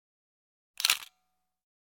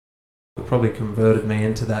probably converted me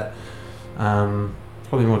into that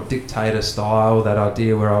probably more dictator style, that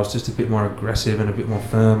idea where I was just a bit more aggressive and a bit more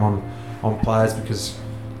firm on players, because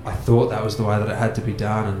I thought that was the way that it had to be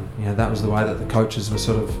done, and that was the way that the coaches were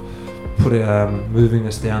sort of moving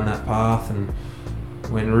us down that path. And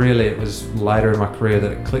when really it was later in my career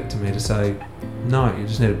that it clicked to me to say, no, you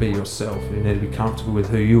just need to be yourself. You need to be comfortable with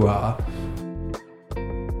who you are.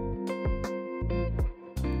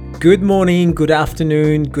 Good morning, good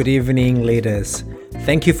afternoon, good evening, leaders.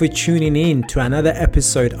 Thank you for tuning in to another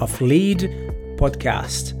episode of Lead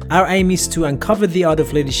Podcast. Our aim is to uncover the art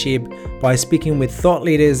of leadership by speaking with thought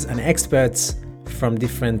leaders and experts from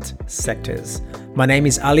different sectors. My name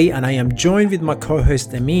is Ali and I am joined with my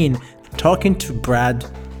co-host Amin, talking to Brad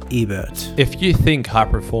Ebert. If you think high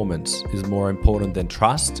performance is more important than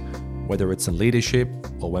trust, whether it's in leadership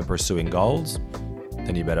or when pursuing goals,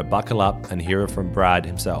 then you better buckle up and hear it from Brad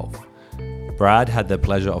himself. Brad had the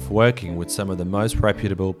pleasure of working with some of the most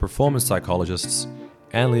reputable performance psychologists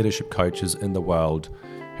and leadership coaches in the world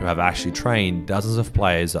who have actually trained dozens of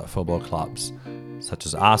players at football clubs, such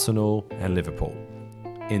as Arsenal and Liverpool.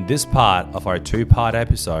 In this part of our two-part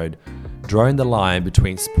episode, drawing the line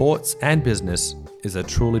between sports and business is a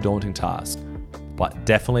truly daunting task, but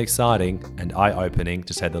definitely exciting and eye-opening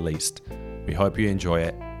to say the least. We hope you enjoy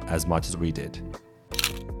it as much as we did.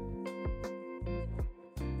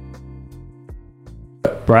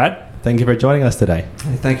 Brad, thank you for joining us today.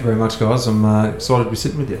 Hey, thank you very much, guys. I'm excited to be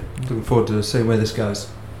sitting with you. Looking forward to seeing where this goes.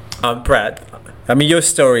 Brad, I mean, your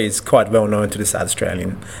story is quite well known to the South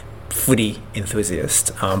Australian footy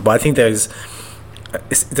enthusiast, but I think there's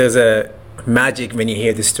a magic when you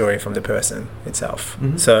hear the story from the person itself.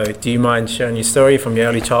 Mm-hmm. So do you mind sharing your story from your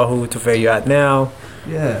early childhood to where you're at now?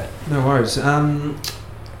 Yeah, no worries.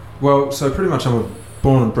 Well, so pretty much I'm a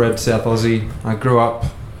born and bred South Aussie. I grew up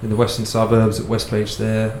in the western suburbs at West Beach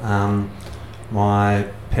there. My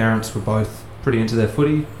parents were both pretty into their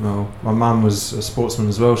footy. Well, my mum was a sportsman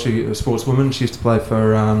as well. She was a sportswoman. She used to play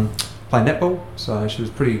netball, so she was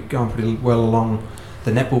going pretty well along the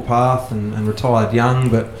netball path and retired young.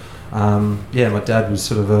 But my dad was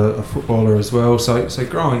sort of a footballer as well. So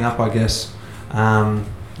growing up, I guess,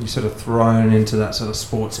 you're sort of thrown into that sort of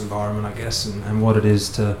sports environment, I guess, and what it is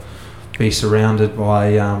to be surrounded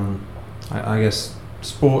by, I guess,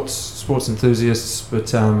 sports enthusiasts,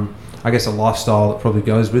 but I guess a lifestyle that probably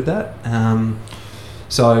goes with that.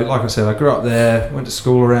 So like I said, I grew up there, went to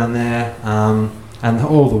school around there, and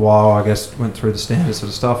all the while I guess went through the standard sort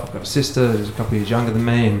of stuff. I've got a sister who's a couple of years younger than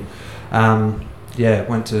me, and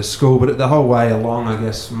went to school, but the whole way along, I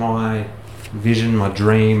guess my vision, my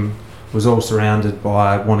dream was all surrounded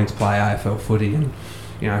by wanting to play AFL footy. And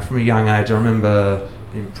from a young age, I remember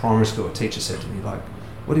in primary school a teacher said to me, like,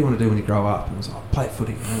 what do you want to do when you grow up? And I was like, play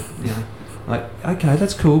footy. Like, okay,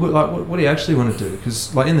 that's cool, but like, what do you actually want to do?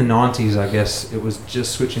 Because like in the 90s, I guess it was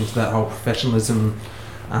just switching to that whole professionalism,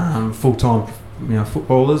 full-time,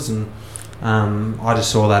 footballers, and I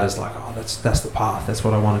just saw that as like, oh, that's the path. That's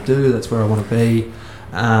what I want to do. That's where I want to be.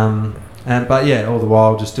 But all the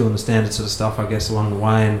while just doing the standard sort of stuff, I guess, along the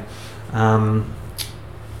way. And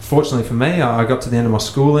fortunately for me, I got to the end of my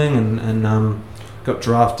schooling and got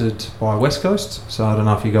drafted by West Coast. So I don't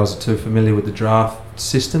know if you guys are too familiar with the draft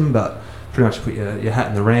system, but pretty much put your hat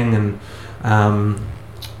in the ring. And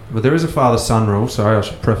but there is a father-son rule. Sorry, I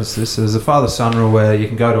should preface this. There's a father-son rule where you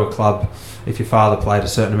can go to a club if your father played a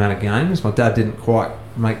certain amount of games. My dad didn't quite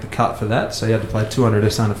make the cut for that, so he had to play 200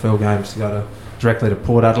 SNFL games to go directly to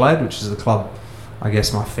Port Adelaide, which is the club I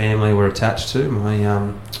guess my family were attached to.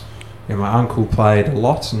 My uncle played a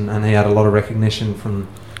lot, and he had a lot of recognition from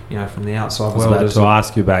the outside world. I was about to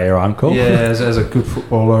ask you about your uncle. Yeah, as a good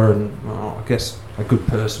footballer and, I guess, a good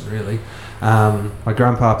person, really. My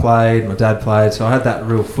grandpa played, my dad played, so I had that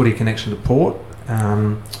real footy connection to Port.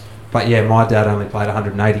 But my dad only played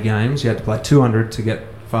 180 games. You had to play 200 to get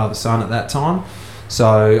father-son at that time.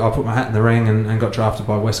 So I put my hat in the ring and got drafted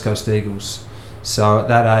by West Coast Eagles. So at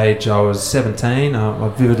that age, I was 17. I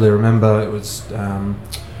vividly remember it was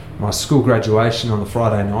my school graduation on the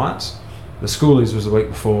Friday night. The schoolies was the week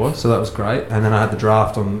before, so that was great. And then I had the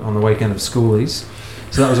draft on the weekend of schoolies.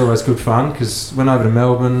 So that was always good fun, because went over to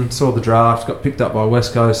Melbourne, saw the draft, got picked up by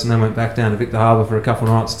West Coast, and then went back down to Victor Harbour for a couple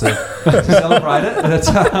of nights to celebrate it.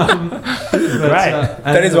 Great.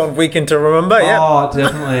 That is one weekend to remember, yeah. Oh,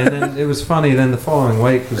 definitely. And then it was funny, then the following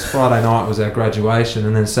week was Friday night was our graduation,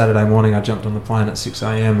 and then Saturday morning I jumped on the plane at 6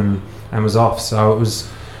 a.m. and was off. So it was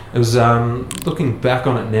looking back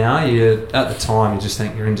on it now, at the time you just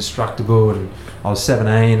think you're indestructible, and I was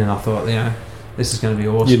 17 and I thought, this is going to be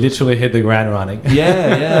awesome. You literally hit the ground running.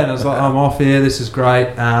 Yeah, and I was like, I'm off here, this is great.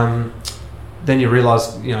 then you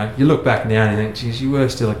realise, you look back now and you think, geez, you were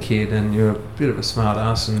still a kid and you're a bit of a smart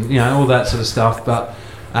ass and, all that sort of stuff. But,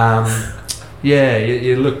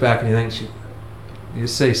 you look back and you think, you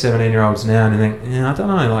see 17-year-olds now and you think, I don't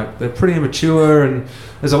know, like they're pretty immature and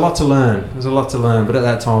there's a lot to learn. But at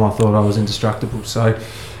that time I thought I was indestructible. So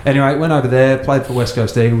anyway, went over there, played for West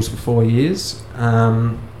Coast Eagles for 4 years.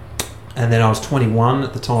 And then I was 21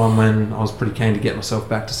 at the time when I was pretty keen to get myself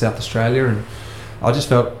back to South Australia, and I just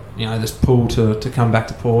felt, this pull to come back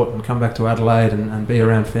to Port and come back to Adelaide and be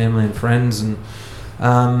around family and friends. And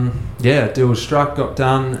deal was struck, got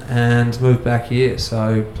done, and moved back here.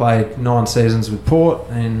 So played 9 seasons with Port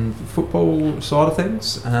in the football side of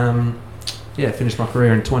things. Finished my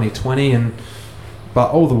career in 2020,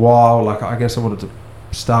 but all the while, I guess I wanted to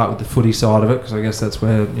start with the footy side of it, because I guess that's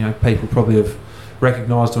where people probably have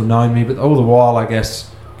recognised or known me. But all the while, I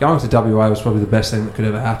guess going to WA was probably the best thing that could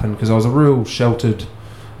ever happen, because I was a real sheltered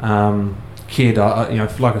kid.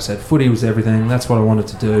 Like I said, footy was everything. That's what I wanted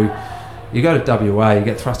to do. You go to WA, you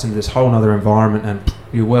get thrust into this whole other environment, and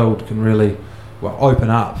your world can really open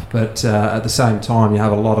up. But at the same time, you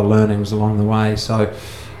have a lot of learnings along the way. So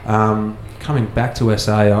coming back to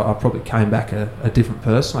SA, I probably came back a different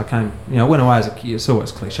person. I came, went away as a kid. It's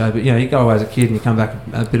always cliche, but you go away as a kid and you come back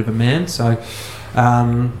a bit of a man. So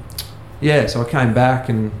so I came back,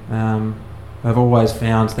 and I've always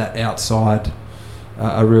found that outside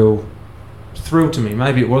a real thrill to me.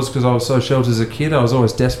 Maybe it was because I was so sheltered as a kid. I was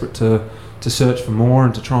always desperate to search for more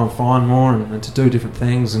and to try and find more and to do different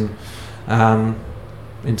things. And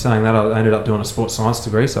in saying that, I ended up doing a sports science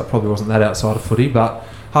degree, so it probably wasn't that outside of footy. But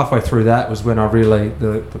halfway through that was when I really,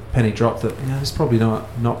 the penny dropped that this probably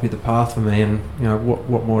not be the path for me. And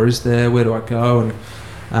what more is there? Where do I go? And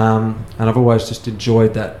I've always just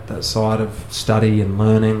enjoyed that side of study and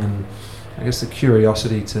learning, and I guess the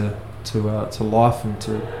curiosity to life and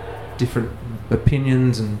to different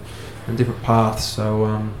opinions and different paths.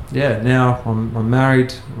 So now I'm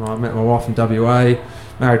married. I met my wife in WA,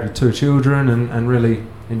 married with 2 children, and really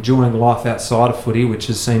enjoying life outside of footy, which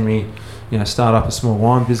has seen me start up a small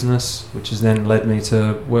wine business, which has then led me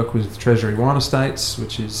to work with Treasury Wine Estates,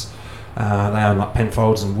 which is they own like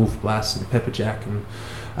Penfolds and Wolf Blass and Pepperjack, and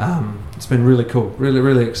it's been really cool,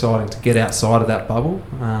 really exciting to get outside of that bubble.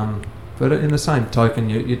 But in the same token,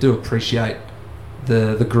 you do appreciate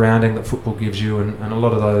the grounding that football gives you, and a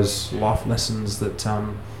lot of those life lessons that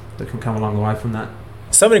can come along the way from that.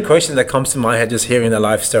 So many questions that comes to my head just hearing the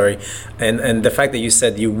life story, and the fact that you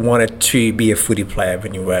said you wanted to be a footy player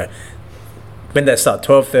when you were. When did that start?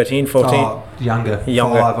 12, 13, 14? Oh, younger. 5.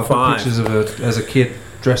 I've got pictures of it as a kid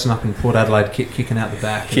dressing up in Port Adelaide, kicking out the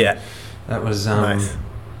back. Yeah. That was, nice.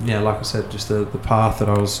 Like I said, just the path that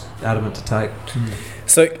I was adamant to take.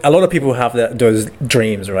 So a lot of people have those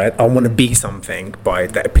dreams, right? I want to be something by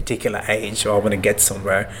that particular age, or I want to get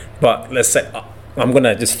somewhere. But let's say, I'm going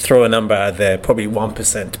to just throw a number out there, probably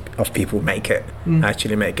 1% of people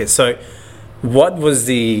actually make it. So what was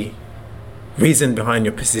the reason behind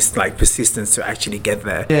your persistence to actually get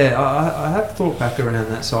there? I have thought back around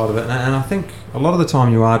that side of it, and I think a lot of the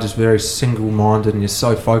time you are just very single-minded and you're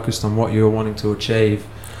so focused on what you're wanting to achieve.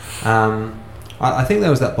 I think there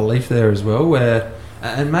was that belief there as well, where,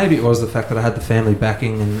 and maybe it was the fact that I had the family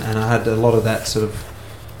backing and I had a lot of that sort of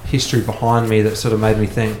history behind me that sort of made me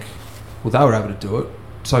think, well, they were able to do it,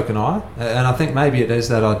 so can I. And I think maybe it is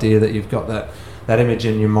that idea that you've got that image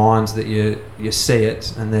in your minds that you see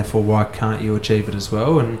it, and therefore why can't you achieve it as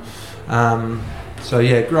well. And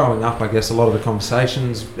growing up, I guess a lot of the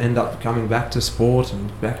conversations end up coming back to sport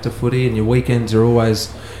and back to footy, and your weekends are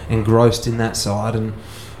always engrossed in that side. And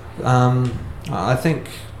I think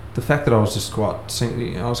the fact that I was just quite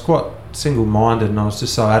single-minded, and I was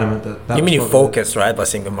just so adamant that you mean you're focused, right, by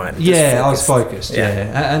single-minded? I was focused.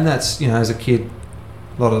 And that's, as a kid,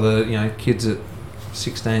 a lot of the kids at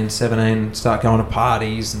 16, 17 start going to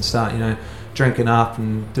parties and start drinking up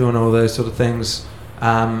and doing all those sort of things.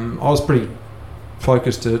 I was pretty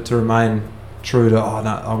focused to remain true to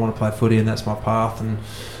I want to play footy and that's my path. And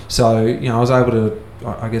so I was able to,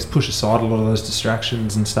 I guess, push aside a lot of those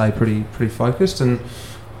distractions and stay pretty focused. And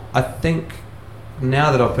I think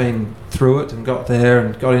now that I've been through it and got there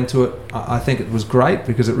and got into it, I think it was great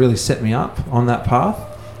because it really set me up on that path.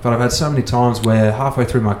 But I've had so many times where halfway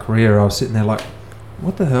through my career I was sitting there like,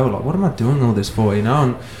 what the hell, what am I doing all this for,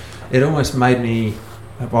 And it almost made me,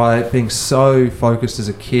 by being so focused as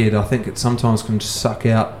a kid, I think it sometimes can suck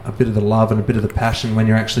out a bit of the love and a bit of the passion when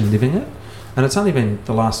you're actually living it. And it's only been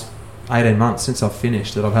the last 18 months since I've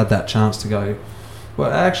finished that I've had that chance to go,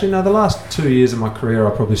 well, actually, no, the last 2 years of my career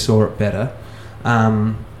I probably saw it better.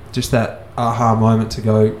 Just that aha moment to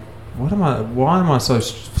go, why am I so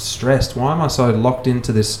stressed? Why am I so locked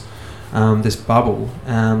into this bubble?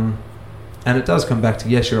 And it does come back to,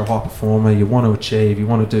 yes, you're a high performer, you want to achieve, you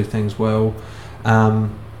want to do things well,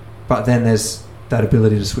 but then there's that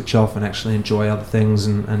ability to switch off and actually enjoy other things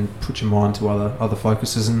and put your mind to other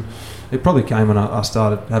focuses. And it probably came when I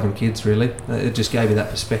started having kids, really. It just gave you that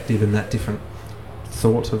perspective and that different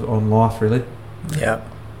thought on life, really. Yeah.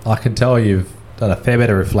 I can tell you've done a fair bit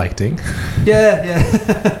of reflecting.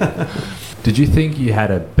 Yeah. Did you think you had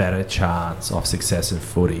a better chance of success in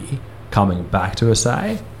footy coming back to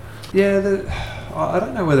SA? Yeah, I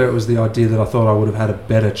don't know whether it was the idea that I thought I would have had a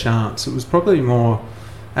better chance. It was probably more,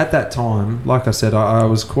 at that time, like I said, I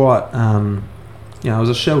was quite, I was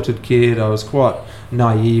a sheltered kid. I was quite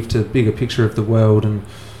naive to the bigger picture of the world, and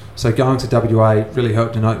so going to WA really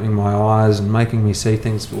helped in opening my eyes and making me see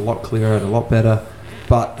things a lot clearer and a lot better.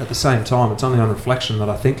 But at the same time, it's only on reflection that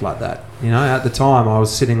I think like that. At the time, I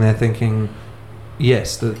was sitting there thinking,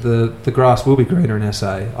 yes, the grass will be greener in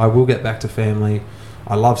SA. I will get back to family.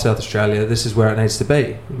 I love South Australia. This is where it needs to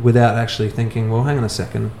be, without actually thinking, well, hang on a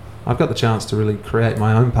second. I've got the chance to really create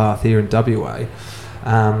my own path here in WA.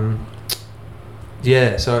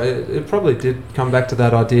 So it probably did come back to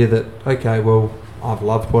that idea that, okay, well, I've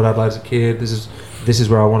loved Port Adelaide as a kid. This is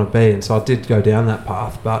where I want to be, and so I did go down that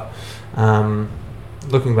path. But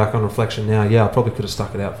looking back on reflection now, I probably could have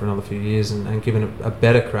stuck it out for another few years and given it a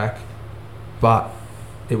better crack. But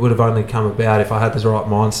it would have only come about if I had the right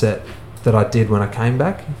mindset that I did when I came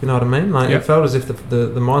back, if you know what I mean. It felt as if the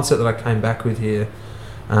mindset that I came back with here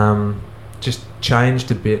just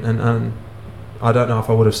changed a bit, and I don't know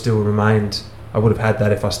if I would have still remained. I would have had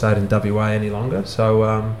that if I stayed in WA any longer.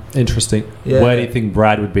 So interesting. Yeah. Where do you think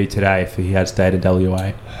Brad would be today if he had stayed in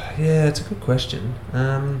WA? Yeah, it's a good question.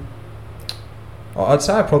 I'd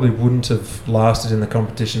say I probably wouldn't have lasted in the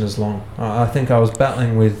competition as long. I think I was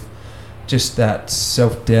battling with just that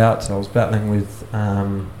self-doubt. I was battling with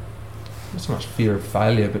not so much fear of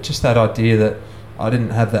failure, but just that idea that I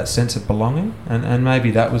didn't have that sense of belonging, and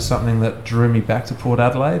maybe that was something that drew me back to Port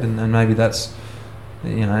Adelaide, and maybe that's,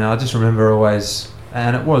 I just remember always,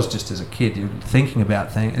 and it was just as a kid, you're thinking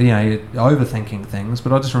about things, you're overthinking things,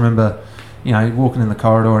 but I just remember, walking in the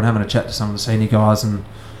corridor and having a chat to some of the senior guys, and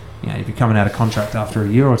you'd be coming out of contract after a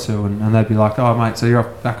year or two, and they'd be like, oh mate, so you're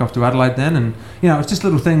back off to Adelaide then? And it's just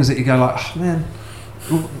little things that you go like, oh man,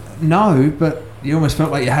 well, no, but you almost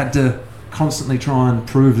felt like you had to constantly try and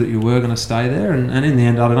prove that you were going to stay there, and in the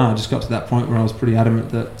end, I don't know, I just got to that point where I was pretty adamant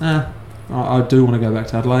that I do want to go back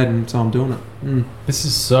to Adelaide, and so I'm doing it. This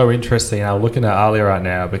is so interesting. I'm looking at Ali right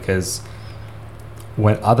now, because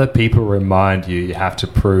when other people remind you, you have to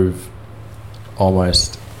prove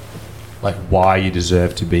almost like why you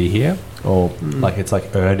deserve to be here, or like it's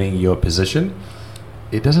like earning your position.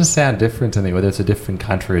 It doesn't sound different to me, whether it's a different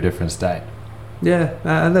country or a different state. Yeah,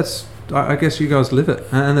 and that's, I guess you guys live it.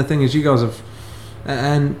 And the thing is, you guys have,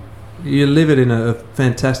 and you live it in a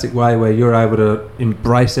fantastic way where you're able to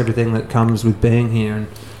embrace everything that comes with being here.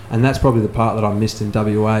 And that's probably the part that I missed in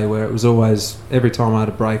WA, where it was always, every time I had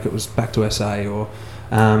a break, it was back to SA, or,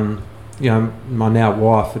 my now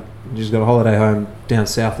wife, she's got a holiday home down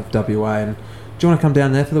south of WA, and do you want to come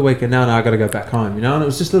down there for the weekend? No, I got to go back home, and it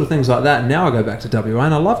was just little things like that. And now I go back to WA,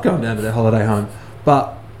 and I love going down to their holiday home.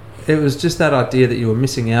 But it was just that idea that you were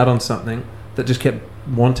missing out on something that just kept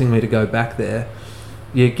wanting me to go back there.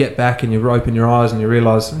 You get back and you open your eyes and you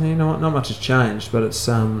realise, you know what, not much has changed, but it's,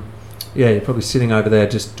 you're probably sitting over there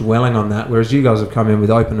just dwelling on that, whereas you guys have come in with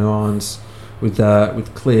open minds, with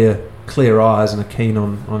clear eyes, and are keen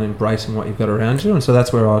on embracing what you've got around you, and so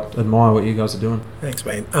that's where I admire what you guys are doing. Thanks,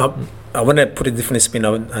 mate. I want to put a different spin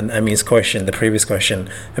on Amin's question, the previous question,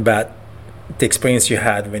 about the experience you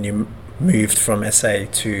had when you moved from SA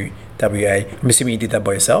to WA. I'm assuming you did that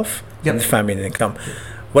by yourself, and the family didn't come.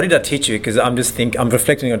 What did that teach you? Because I'm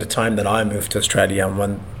reflecting on the time that I moved to Australia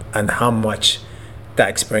and how much that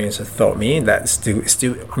experience has taught me. That's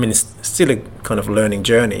still, I mean, it's still a kind of learning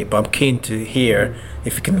journey, but I'm keen to hear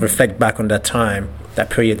if you can reflect back on that time, that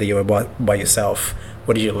period that you were by yourself.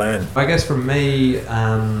 What did you learn? I guess for me,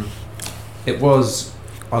 it was,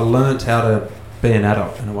 I learnt how to be an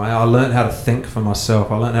adult in a way. I learnt how to think for myself.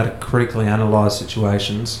 I learnt how to critically analyse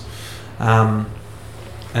situations.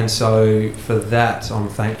 And so for that, I'm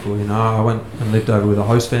thankful. I went and lived over with a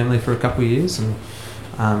host family for a couple of years,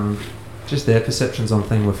 and just their perceptions on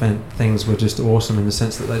things were just awesome, in the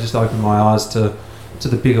sense that they just opened my eyes to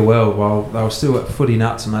the bigger world. While they were still at footy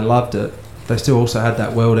nuts and they loved it, they still also had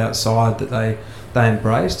that world outside that they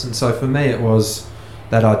embraced. And so for me, it was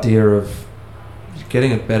that idea of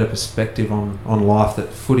getting a better perspective on life,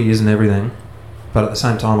 that footy isn't everything, but at the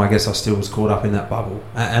same time, I guess I still was caught up in that bubble.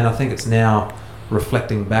 And I think it's now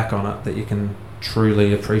reflecting back on it that you can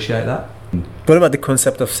truly appreciate that. What about the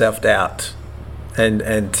concept of self-doubt?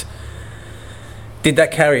 And did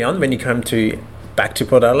that carry on when you come back to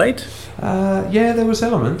Port Adelaide? Yeah, there was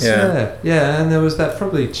elements. Yeah, and there was that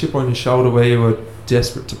probably chip on your shoulder where you were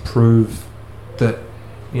desperate to prove that,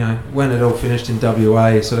 when it all finished in WA,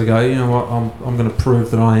 you sort of go, you know what, I'm going to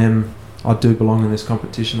prove that I do belong in this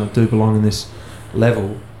competition, I do belong in this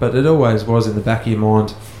level. But it always was in the back of your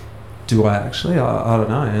mind, do I actually? I don't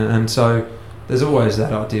know. And so there's always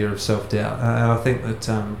that idea of self-doubt. And I think that,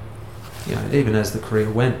 even as the career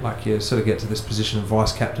went, like you sort of get to this position of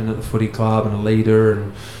vice captain at the footy club and a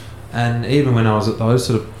leader, and even when I was at those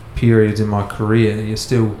sort of periods in my career, you're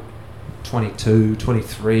still 22,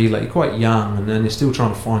 23, like you're quite young, and then you're still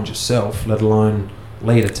trying to find yourself, let alone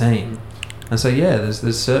lead a team. And so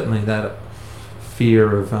there's certainly that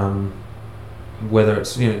fear of whether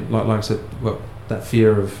it's like I said, that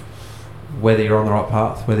fear of whether you're on the right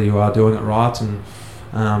path, whether you are doing it right, and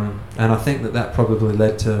I think that probably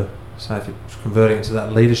led to, say, if you're converting into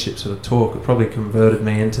that leadership sort of talk, it probably converted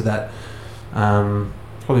me into that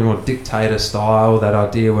probably more dictator style, that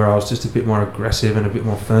idea where I was just a bit more aggressive and a bit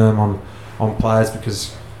more firm on players,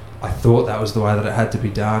 because I thought that was the way that it had to be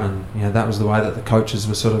done, and that was the way that the coaches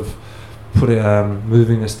were sort of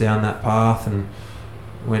moving us down that path. And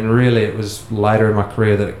when really it was later in my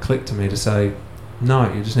career that it clicked to me to say,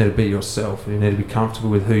 no, you just need to be yourself, you need to be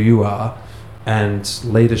comfortable with who you are, and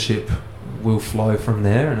leadership will flow from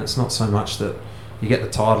there. And it's not so much that you get the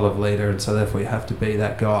title of leader and so therefore you have to be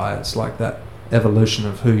that guy. It's like that evolution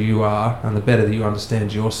of who you are, and the better that you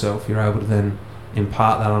understand yourself, you're able to then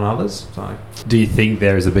impart that on others. So, do you think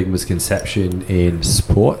there is a big misconception in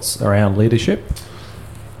sports around leadership?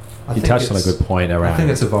 You touched on a good point around... I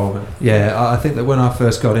think it's evolving. Yeah, I think that when I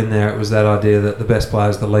first got in there, it was that idea that the best player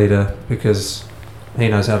is the leader because he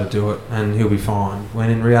knows how to do it and he'll be fine. When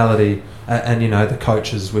in reality, and the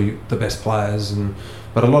coaches were the best players,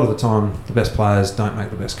 but a lot of the time the best players don't make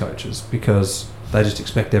the best coaches because they just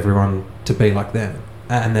expect everyone to be like them,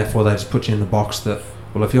 and therefore they just put you in the box that,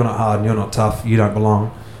 well, if you're not hard and you're not tough, you don't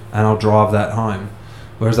belong, and I'll drive that home.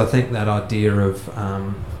 Whereas I think that idea of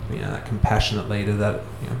that compassionate leader, that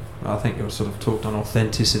I think you sort of talked on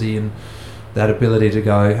authenticity and that ability to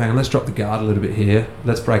go, hang on, let's drop the guard a little bit here,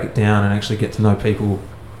 let's break it down and actually get to know people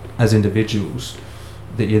as individuals,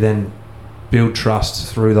 that you then build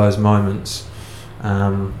trust through those moments,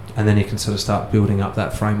 and then you can sort of start building up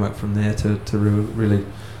that framework from there to really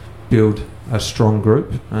build a strong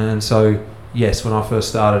group. And so yes, when I first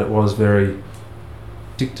started, it was very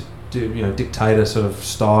dictator sort of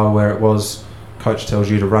style, where it was coach tells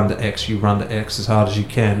you to run to X, you run to X as hard as you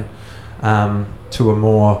can, to a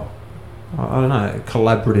more,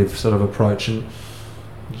 collaborative sort of approach. And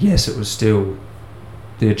yes, it was still,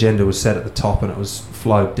 the agenda was set at the top and it was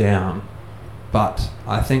flowed down. But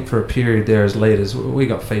I think for a period there as leaders, we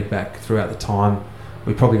got feedback throughout the time.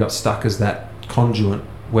 We probably got stuck as that conduit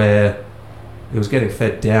where it was getting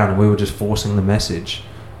fed down and we were just forcing the message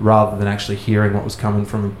rather than actually hearing what was coming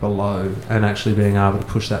from below and actually being able to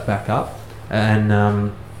push that back up.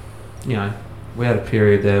 And, we had a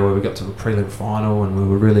period there where we got to the prelim final and we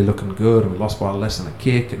were really looking good, and we lost by less than a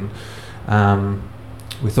kick, and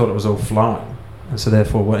we thought it was all flowing. And so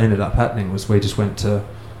therefore what ended up happening was we just went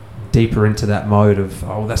deeper into that mode of,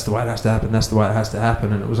 that's the way it has to happen, that's the way it has to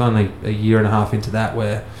happen. And it was only a year and a half into that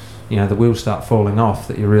where, the wheels start falling off,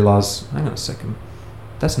 that you realise, hang on a second,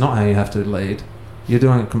 that's not how you have to lead. You're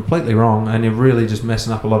doing it completely wrong, and you're really just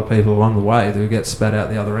messing up a lot of people along the way who get spat out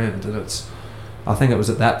the other end. And I think it was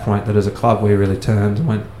at that point that as a club we really turned and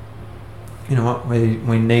went, you know what,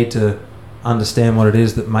 we need to understand what it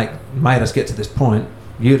is that made us get to this point,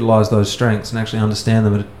 utilise those strengths and actually understand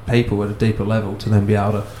them people at a deeper level, to then be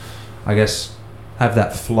able to, I guess, have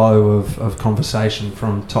that flow of conversation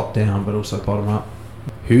from top down but also bottom up.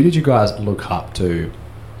 Who did you guys look up to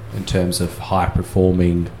in terms of high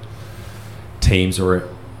performing teams or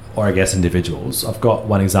I guess individuals? I've got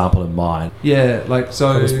one example in mind. Yeah,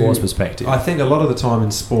 so from a sports perspective, I think a lot of the time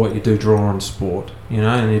in sport you do draw on sport,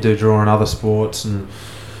 and you do draw on other sports, and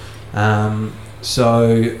so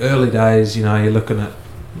early days, you're looking at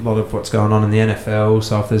a lot of what's going on in the NFL.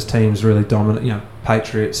 So if there's teams really dominant,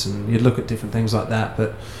 Patriots, and you look at different things like that.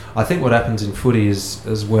 But I think what happens in footy is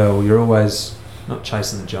as well, you're always not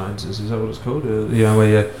chasing the Joneses, is that what it's called?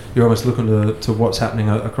 Where you're almost looking to what's happening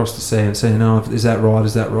across the sea and saying, is that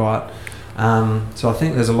right? So I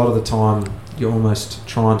think there's a lot of the time you're almost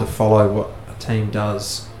trying to follow what a team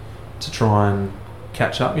does to try and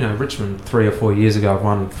catch up. Richmond 3 or 4 years ago have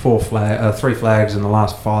won 3 flags in the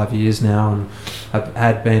last 5 years now, and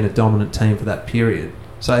had been a dominant team for that period.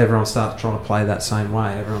 So everyone starts trying to play that same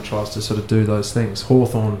way. Everyone tries to sort of do those things.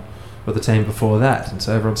 Hawthorn were the team before that, and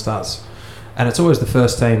so everyone starts. And it's always the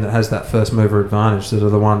first team that has that first mover advantage that are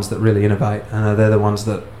the ones that really innovate, and they're the ones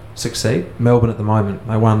that succeed. Melbourne at the moment,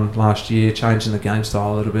 they won last year, changing the game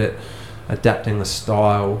style a little bit, adapting the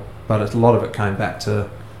style, but a lot of it came back to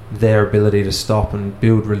their ability to stop and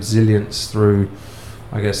build resilience through,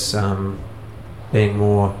 I guess, being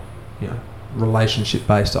more, relationship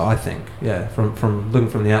based. I think, from looking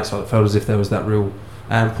from the outside, it felt as if there was that real.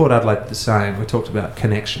 And Port Adelaide the same. We talked about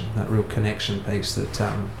connection, that real connection piece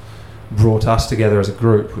that brought us together as a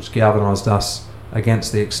group, which galvanised us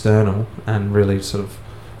against the external and really sort of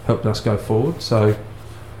helped us go forward. So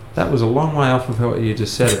that was a long way off of what you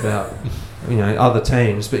just said about other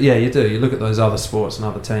teams, but yeah, you look at those other sports and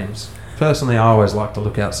other teams. Personally, I always like to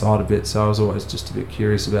look outside a bit, so I was always just a bit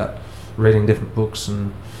curious about reading different books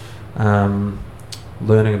and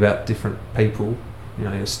learning about different people,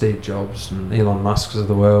 your Steve Jobs and Elon Musk's of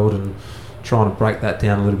the world, and trying to break that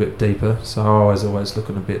down a little bit deeper. So I was always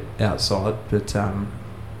looking a bit outside, but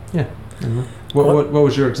What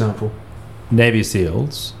was your example? Navy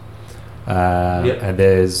SEALs. And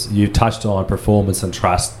you touched on performance and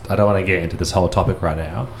trust. I don't want to get into this whole topic right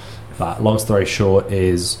now, but long story short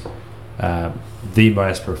is the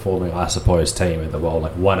most performing, I suppose, team in the world,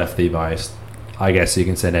 like one of the most, I guess you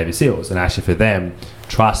can say, Navy SEALs. And actually for them,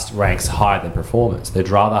 trust ranks higher than performance. They'd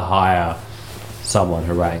rather hire someone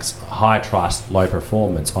who ranks high trust, low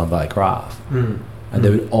performance on that graph. And they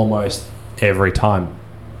would almost every time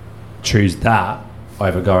choose that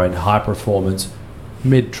over going high performance,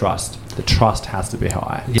 mid trust. The trust has to be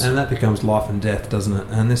high. Yeah, and that becomes life and death, doesn't it?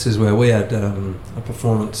 And this is where we had a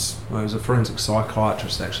performance, well, he was a forensic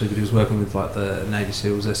psychiatrist actually, but he was working with like the Navy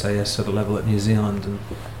SEALs, SAS sort of level at New Zealand, and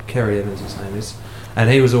Kerry Evans his name is. And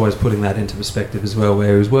he was always putting that into perspective as well,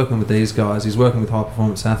 where he was working with these guys, he's working with high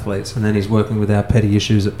performance athletes, and then he's working with our petty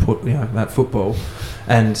issues at football.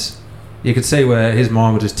 And you could see where his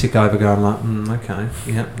mind would just tick over going like,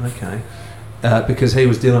 okay. Because he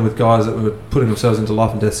was dealing with guys that were putting themselves into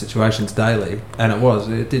life and death situations daily, and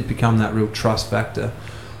it did become that real trust factor.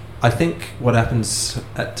 I think what happens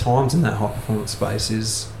at times in that high performance space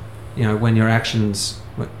is, when your actions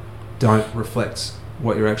don't reflect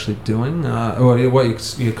what you're actually doing, or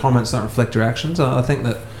your comments don't reflect your actions. I think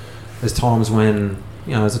that there's times when,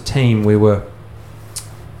 as a team, we were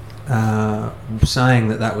saying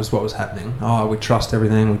that was what was happening. Oh, we trust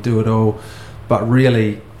everything, we do it all, but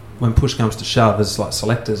really, when push comes to shove, as like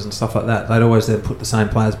selectors and stuff like that, they'd always then put the same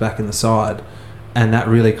players back in the side, and that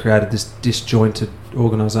really created this disjointed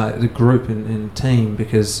group in team,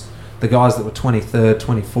 because the guys that were 23rd,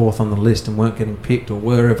 24th on the list and weren't getting picked, or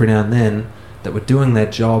were every now and then, that were doing their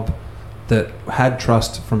job, that had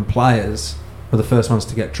trust from players, were the first ones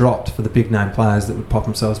to get dropped for the big name players that would pop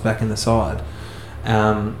themselves back in the side.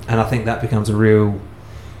 And I think that becomes a real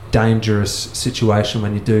dangerous situation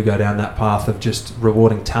when you do go down that path of just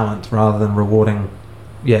rewarding talent rather than rewarding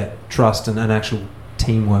trust and actual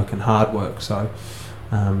teamwork and hard work. So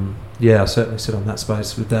I certainly sit on that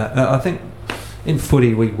space with that. I think in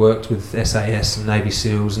footy we worked with SAS and Navy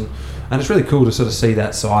SEALs, and it's really cool to sort of see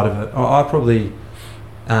that side of it. I probably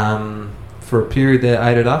for a period there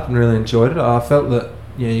ate it up and really enjoyed it. I felt that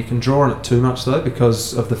you can draw on it too much though,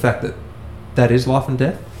 because of the fact that is life and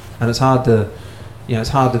death, and it's hard to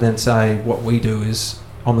then say what we do is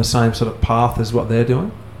on the same sort of path as what they're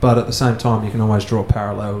doing, but at the same time you can always draw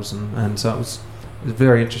parallels, and so it was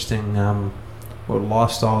very interesting what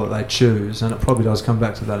lifestyle that they choose, and it probably does come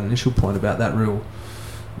back to that initial point about that real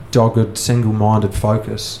dogged, single-minded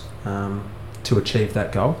focus to achieve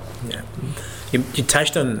that goal. Yeah, you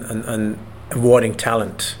touched on awarding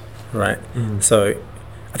talent, right? So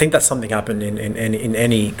I think that's something happened in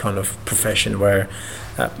any kind of profession where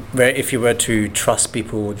if you were to trust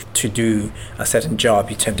people to do a certain job,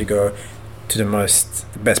 you tend to go to the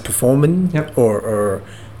best performing, or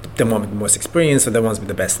the one with the most experience, or the ones with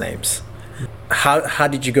the best names. How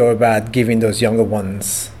did you go about giving those younger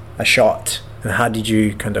ones a shot, and how did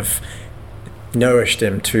you kind of nourish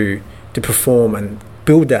them to perform and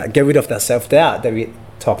build that, get rid of that self-doubt that we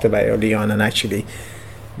talked about early on, and actually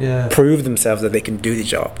prove themselves that they can do the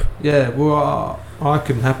job? Yeah, well, I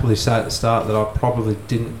can happily say at the start that I probably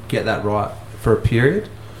didn't get that right for a period,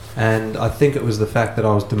 and I think it was the fact that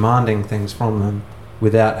I was demanding things from them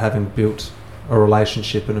without having built a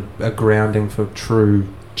relationship and a grounding for true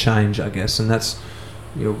change, I guess. And that's,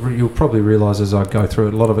 you'll probably realise as I go through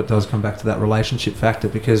it, a lot of it does come back to that relationship factor,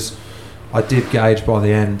 because I did gauge by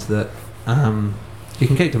the end that you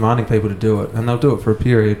can keep demanding people to do it, and they'll do it for a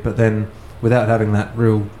period, but then without having that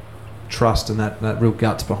real trust and that real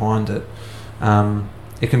guts behind it,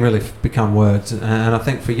 it can really become words. And I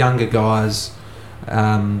think for younger guys,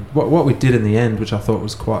 what we did in the end, which I thought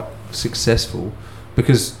was quite successful,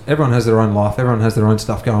 because everyone has their own life, everyone has their own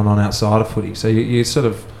stuff going on outside of footy, so you're sort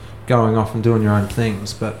of going off and doing your own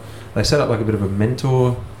things, but they set up like a bit of a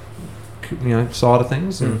mentor, side of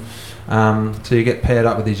things, and so you get paired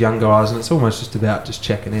up with these young guys, and it's almost just about just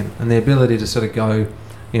checking in, and the ability to sort of go,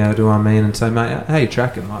 do I mean, and say, mate, how you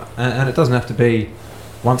tracking? Like, and it doesn't have to be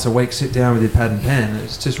once a week, sit down with your pad and pen.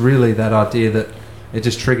 It's just really that idea that it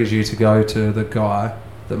just triggers you to go to the guy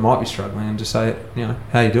that might be struggling and just say,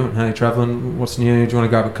 how you doing? How you travelling? What's new? Do you want to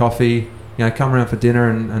grab a coffee? Come around for dinner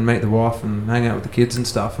and meet the wife and hang out with the kids and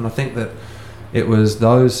stuff. And I think that it was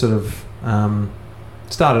those sort of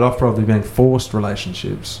started off probably being forced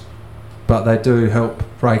relationships, but they do help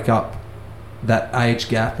break up that age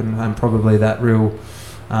gap and probably that real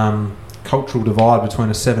cultural divide between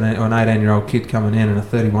a 17 or an 18-year-old kid coming in and a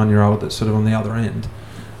 31-year-old that's sort of on the other end.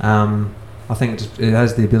 I think it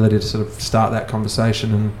has the ability to sort of start that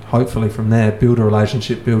conversation and hopefully from there build a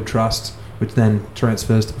relationship, build trust, which then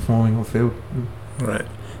transfers to performing on field. Right.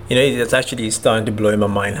 It's actually starting to blow my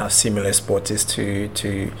mind how similar sports is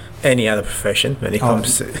to any other profession when it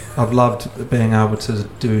comes to... I've loved being able to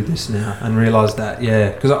do this now and realise that,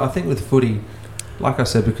 because I think with footy, like I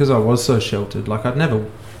said, because I was so sheltered, like I'd never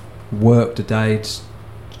worked a day,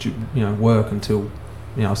 work until,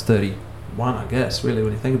 I was 31, I guess, really,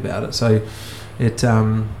 when you think about it. So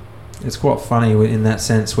it's quite funny in that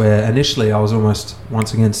sense where initially I was almost,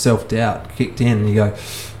 once again, self-doubt kicked in and you go,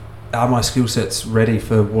 are my skill sets ready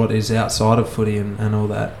for what is outside of footy and all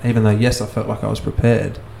that? Even though, yes, I felt like I was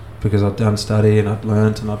prepared because I'd done study and I'd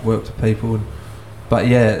learnt and I'd worked with people. But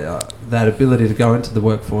that ability to go into the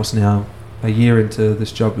workforce now, a year into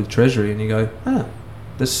this job with Treasury, and you go,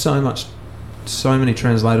 there's so many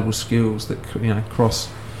translatable skills that cross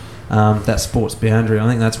that sports boundary. I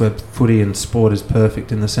think that's where footy and sport is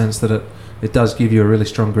perfect in the sense that it does give you a really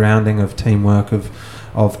strong grounding of teamwork,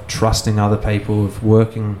 of trusting other people, of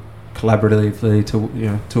working collaboratively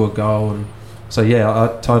to a goal. And so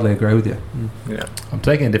I totally agree with you. I'm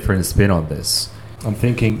taking a different spin on this. I'm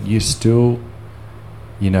thinking you still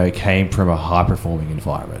came from a high performing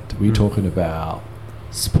environment. We're talking about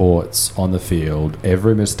sports on the field.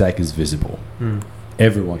 Every mistake is visible.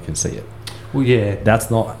 Everyone can see it. Well, that's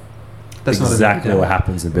not exactly what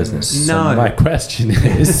happens in business. No. So my question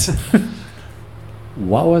is,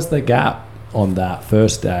 what was the gap on that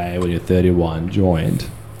first day when you're 31 joined?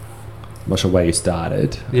 I'm not sure where you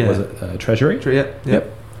started. Was it Treasury?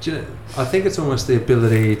 Yep. I think it's almost the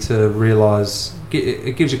ability to realise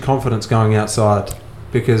it gives you confidence going outside,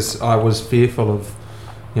 because I was fearful of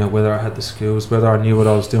whether I had the skills, whether I knew what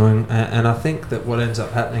I was doing, and I think that what ends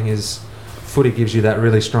up happening is footy gives you that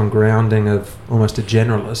really strong grounding of almost a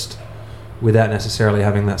generalist without necessarily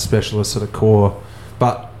having that specialist sort of core.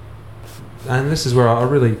 And this is where I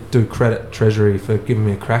really do credit Treasury for giving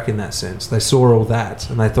me a crack in that sense. They saw all that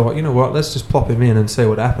and they thought, you know what, let's just plop him in and see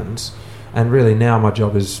what happens. And really now my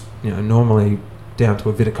job is, normally down to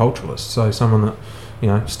a viticulturalist. So someone that,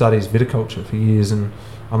 studies viticulture for years, and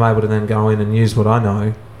I'm able to then go in and use what I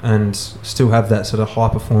know and still have that sort of high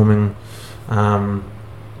performing,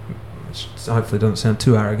 which hopefully doesn't sound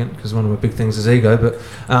too arrogant because one of my big things is ego, but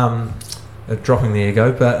dropping the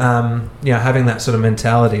ego, but having that sort of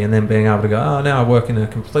mentality and then being able to go, now I work in a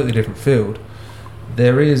completely different field.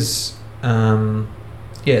 There is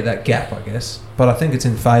that gap, I guess, but I think it's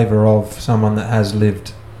in favour of someone that has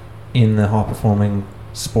lived in the high performing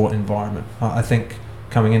sport environment. I think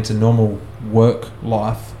coming into normal work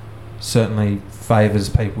life certainly favours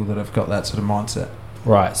people that have got that sort of mindset.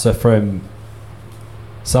 Right, so from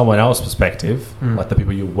someone else's perspective, like the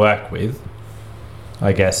people you work with,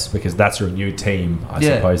 I guess, because that's your new team, I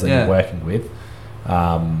suppose, that you're working with.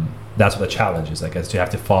 That's what the challenge is, I guess. You have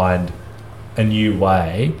to find a new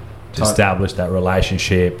way to establish that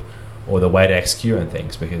relationship or the way to execute on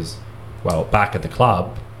things, because, back at the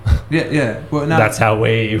club, well, no, that's how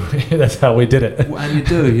we did it. And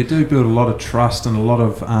you do build a lot of trust, and a lot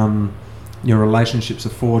of your relationships are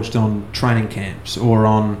forged on training camps or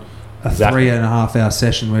on a 3.5 hour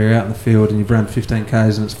session where you're out in the field and you've run 15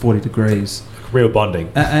 k's and it's 40 degrees. Real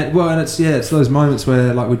bonding. And it's those moments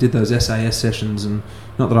where, like, we did those SAS sessions, and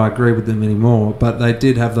not that I agree with them anymore, but they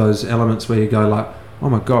did have those elements where you go like, oh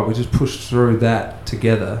my God, we just pushed through that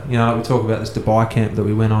together. We talk about this Dubai camp that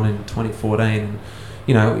we went on in 2014, and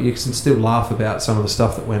you can still laugh about some of the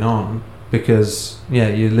stuff that went on because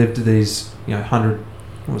you lived these 100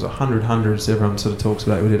 hundreds everyone sort of talks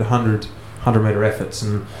about. We did 100 100-meter efforts,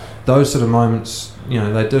 and those sort of moments,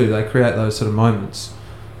 they create those sort of moments,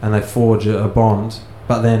 and they forge a bond.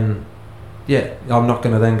 But then, I'm not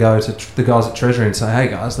going to then go to the guys at Treasury and say, hey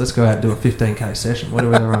guys, let's go out and do a 15k session. What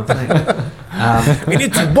do everyone think? We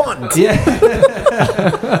need to bond. Yeah.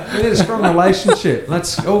 We need a strong relationship.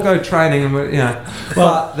 Let's all go training, and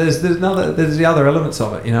but there's the other elements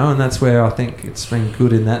of it, and that's where I think it's been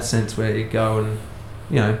good in that sense, where you go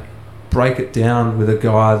and break it down with a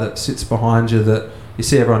guy that sits behind you, that you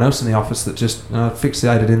see everyone else in the office that just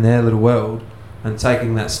fixated in their little world, and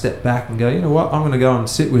taking that step back and go, you know what, I'm going to go and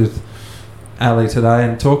sit with Ali today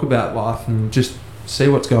and talk about life and just see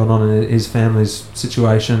what's going on in his family's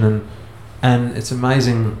situation, and it's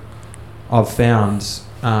amazing. I've found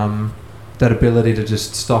that ability to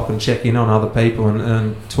just stop and check in on other people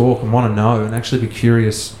and talk and want to know and actually be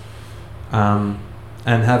curious, and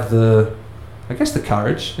have the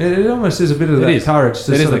courage. It almost is a bit of that courage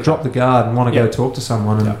to sort of drop the guard and want to go talk to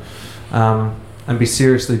someone and be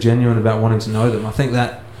seriously genuine about wanting to know them. I think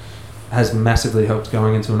that has massively helped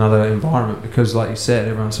going into another environment, because like you said,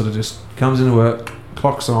 everyone sort of just comes into work,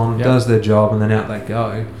 clocks on, does their job, and then out they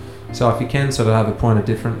go. So if you can sort of have a point of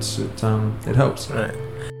difference, it helps. Right.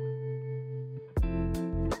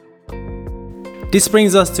 This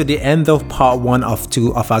brings us to the end of part 1 of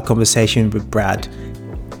 2 of our conversation with Brad.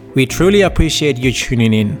 We truly appreciate you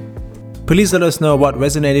tuning in. Please let us know what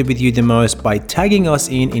resonated with you the most by tagging us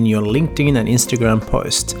in your LinkedIn and Instagram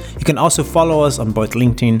post. You can also follow us on both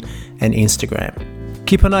LinkedIn and Instagram.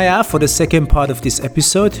 Keep an eye out for the second part of this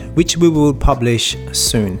episode, which we will publish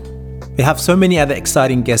soon. We have so many other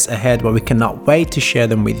exciting guests ahead, but we cannot wait to share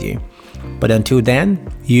them with you. But until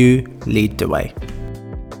then, you lead the way.